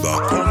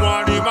 suda como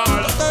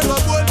animal. Date la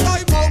vuelta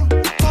y bom,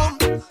 bom,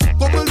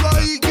 póngelo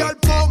ahí y al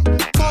pom,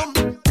 pom.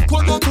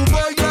 Cuando tú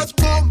bailas,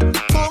 pom,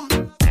 pom,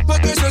 pa'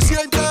 que se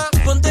sienta.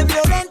 Ponte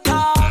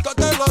violenta.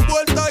 Date la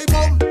vuelta y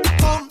bom,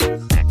 bom,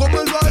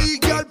 póngelo ahí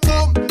y al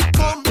pom,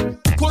 pom.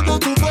 Cuando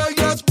tú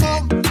bailas,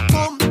 pom,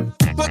 pom,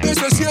 pa' que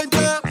se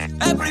sienta.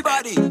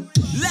 Everybody,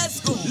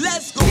 let's go,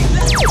 let's go,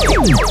 let's go.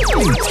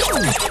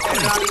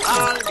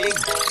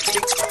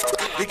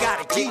 We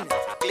got it, Gina.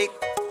 Click,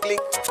 click,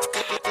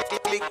 click,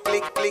 click,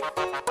 click, click.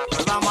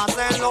 Vamos a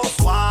hacerlo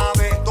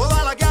suave.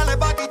 Toda la guiales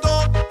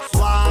vaquito,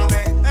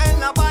 suave. En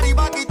la party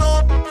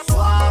vaquito,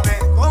 suave.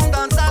 Con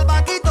danzar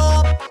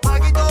vaquito,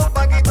 vaquito,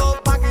 vaquito,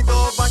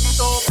 vaquito,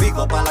 vaquito.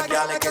 Pico para las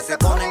guiales que se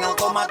ponen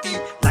automático.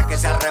 Las que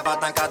se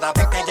arrebatan cada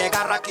vez que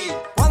llega aquí.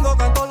 Cuando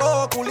canto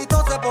los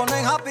culitos se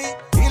ponen happy.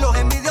 Y los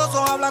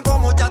envidiosos hablan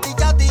como chati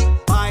chati.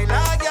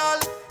 Baila guial,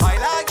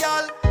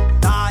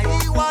 da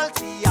igual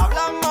si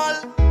hablan mal.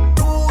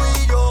 Tú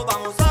y yo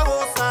vamos a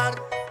gozar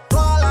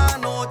toda la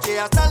noche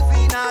hasta el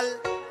final.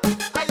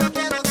 Ay, yo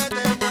quiero que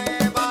te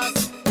muevas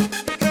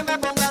y que me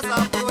pongas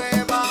a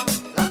prueba.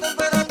 La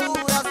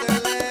temperatura se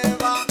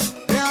eleva,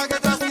 deja que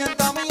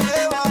trascienda mi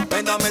jeva.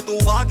 Véndame tu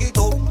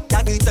vaquito, que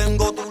aquí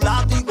tengo tu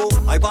látigo.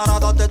 Ay, para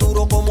darte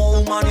duro como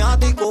un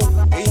maniático.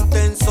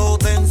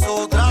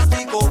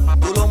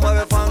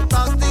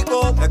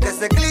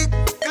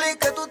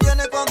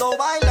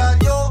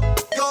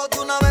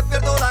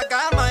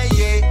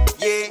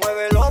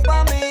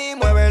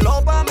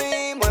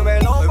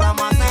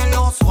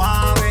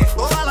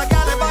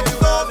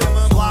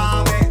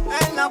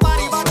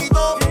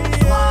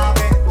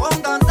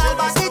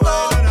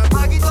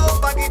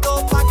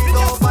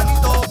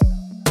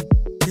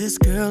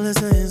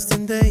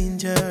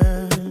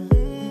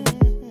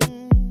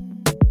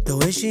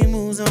 way she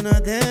moves on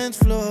the dance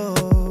floor.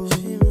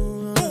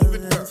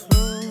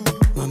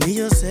 Mami,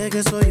 yo sé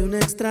que soy un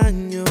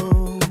extraño.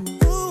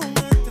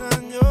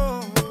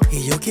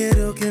 Y yo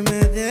quiero que me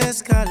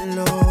des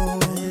calor.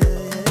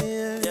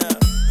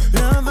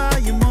 Love how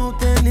you move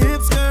them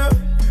hips, girl.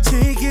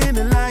 Shaking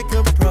it like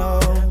a pro.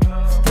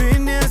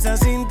 Prende esa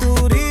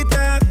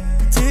cinturita.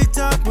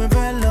 TikTok,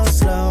 muévelo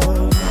slow.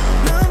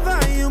 Love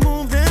how you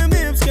move them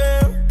hips,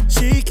 girl.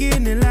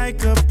 Shaking it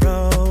like a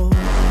pro.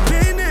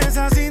 Prende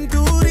esa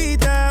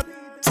cinturita.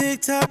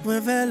 TikTok,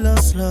 muévelo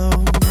slow.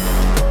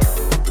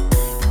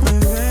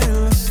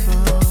 Muévelo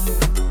slow.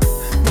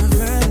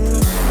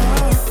 Muévelo slow.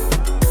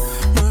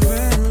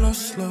 Muévelo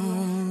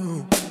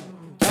slow.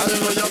 Girl, you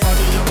know your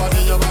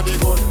body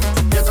good.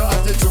 Get your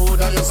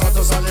attitude and your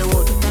status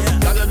Hollywood.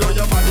 Girl, you know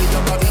your body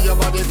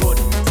good.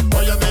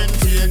 Oh, you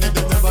maintain it,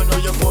 they never know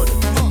you good.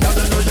 Girl,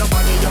 you know your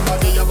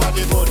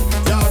body good.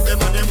 You have them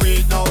on them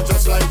weak now,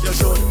 just like you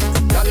should.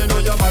 Girl, you know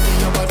your body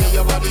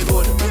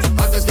good.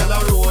 And this girl a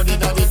road in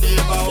the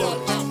neighborhood.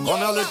 Come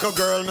here, little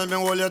girl, make me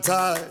hold you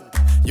tight.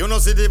 You know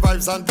see the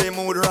vibes and the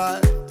mood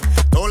right.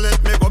 Don't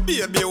let me go,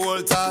 baby,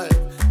 hold tight.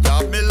 You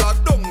have me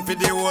locked down for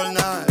the whole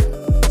night.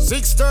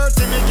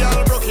 6:30, me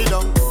girl broke it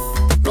down.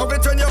 Love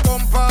it when you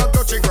bump out,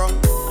 touch it ground.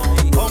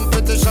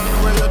 Competition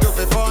where you do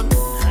for fun.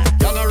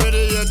 You're not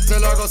ready yet,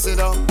 till I go sit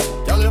down.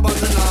 Girl, your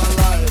body not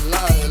lie.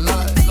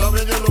 Love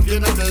when you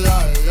looking at the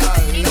eye.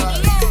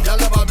 Girl,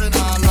 your body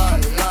not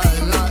lie.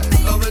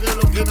 Love when you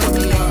looking at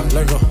the eye.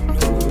 Let go.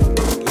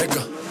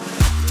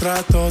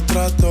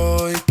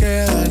 Trato y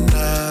queda en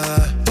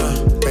nada.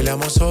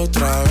 Peleamos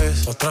otra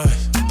vez.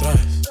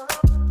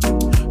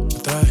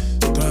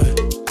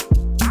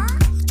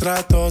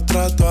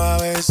 Trato, a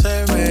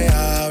veces me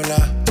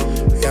habla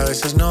y a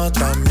veces no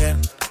tan bien.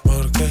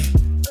 ¿Por qué?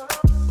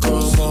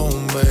 Como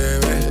un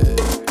bebé.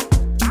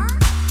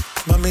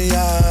 Mami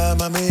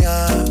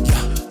ya,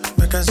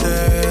 me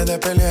cansé de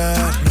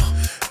pelear.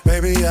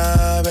 Baby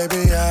ya,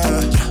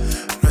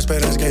 no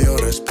esperes que yo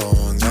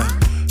responda.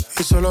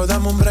 Y solo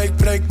dame un break.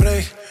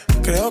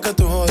 Creo que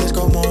tú jodes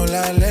como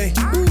la ley.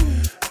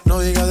 No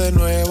digas de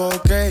nuevo,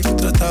 ok.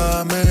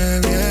 Trátame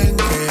bien,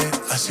 que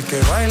así que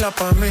baila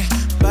pa' mí.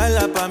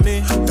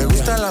 Me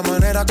gusta la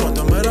manera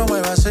cuando me lo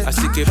muevas así.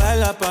 Así que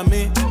baila pa'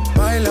 mí.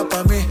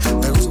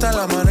 Me gusta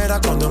la manera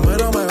cuando me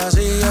lo muevas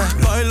así.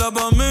 Baila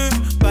pa' mí.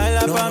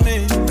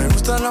 Me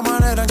gusta la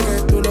manera en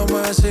que tú lo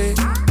mueves así.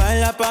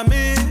 Baila pa'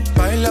 mí.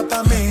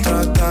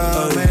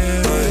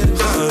 Trátame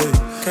bien.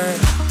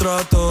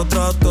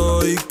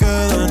 Trato y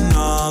queda en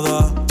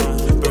nada.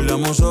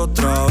 Peleamos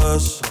otra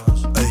vez.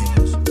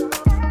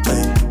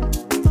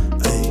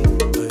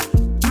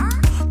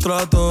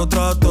 Trato,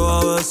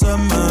 a veces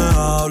me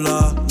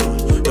habla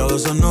y a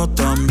veces no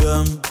tan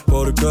bien.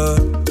 ¿Por qué?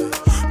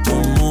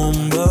 Como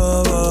un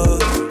bebé.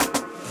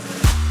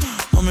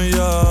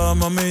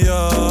 Mami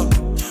ya,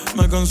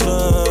 me cansé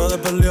de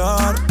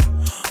pelear.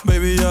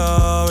 Baby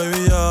ya,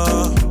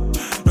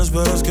 no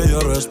esperes que yo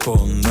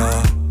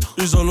responda.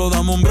 Y solo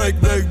dame un break.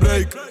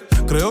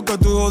 Creo que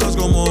tú jodas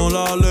como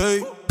la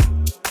ley.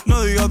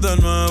 No digas de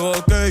nuevo,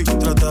 ok.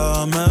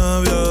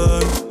 Trátame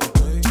bien.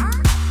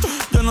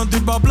 Yo no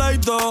estoy pa'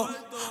 pleito.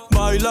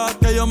 Baila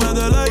que yo me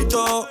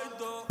deleito.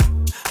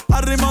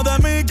 Al ritmo de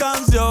mi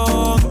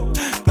canción.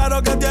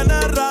 Claro que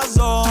tienes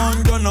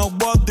razón. Yo no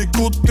voy a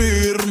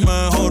discutir.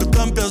 Mejor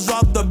te empiezas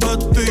a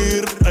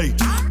vestir. Ey,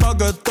 pa'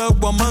 que te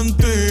voy a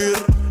mentir.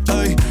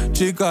 Ey,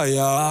 chica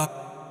ya.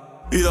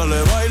 Y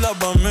dale, baila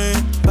pa'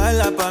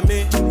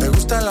 mí. Me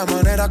gusta la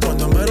manera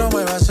cuando me lo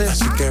muevas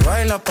así que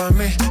baila pa'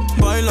 mí.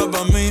 Me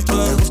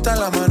gusta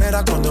la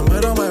manera cuando me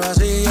lo muevas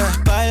así.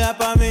 Baila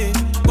pa' mí.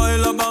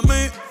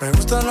 Me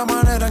gusta la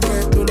manera en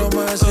que tú lo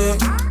mueves así.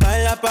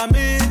 Baila pa'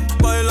 mí.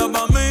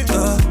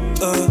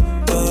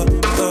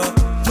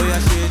 Oya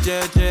shit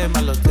jeje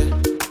malote.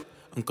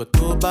 Unko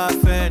tu ba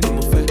fe ni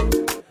mo fe.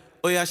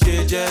 Oya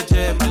shit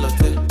jeje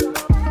malote.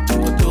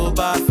 Unko tu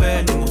ba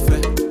fe ni mo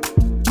fe.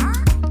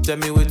 Tell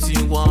me what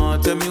you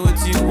want. You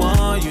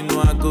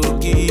know I go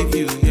give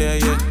you,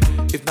 yeah.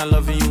 If not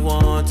loving you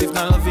want, if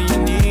not loving you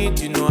need,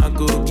 you know I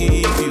go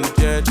give you,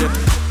 yeah.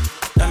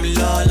 Dami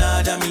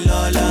Lola,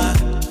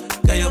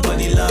 got your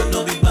body love,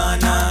 no be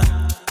bana.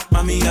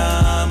 Mami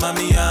ya,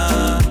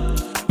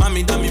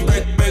 mami dame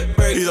break.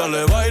 Y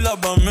dale, baila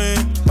pa'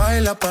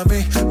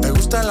 mí. Me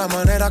gusta la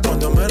manera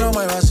cuando me lo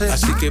muevas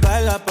así que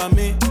baila pa'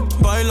 mí.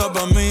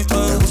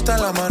 Me gusta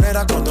la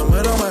manera cuando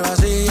me lo muevas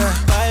así.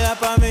 Baila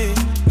pa' mí.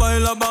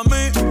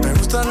 Me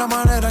gusta la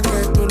manera en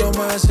que tú lo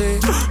mueves así.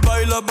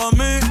 Baila pa'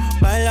 mí.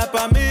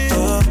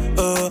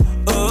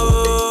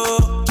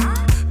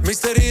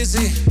 Mr.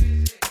 Easy,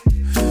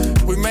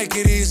 we make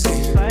it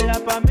easy. Baila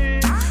pa' mí.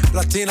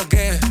 Latino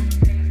Gang,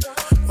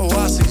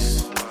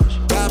 Oasis,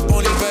 Bad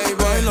Bunny, baby.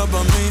 Baila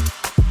pa' mí.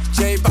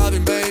 J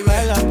Balvin, baby.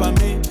 Baila pa'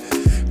 mí.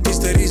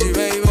 Mr. Easy,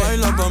 baby.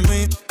 Baila pa'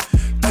 mí.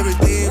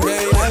 Everything,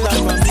 baby. Baila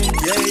pa' mí.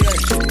 Yeah.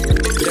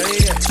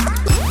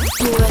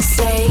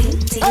 USA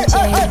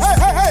DJs.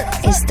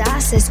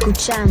 Estás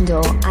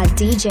escuchando a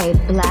DJ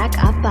Black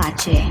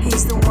Apache.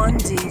 He's the one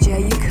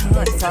DJ you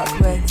can't fuck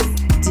with.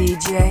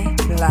 DJ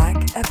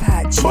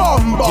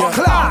Bombo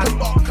Clan.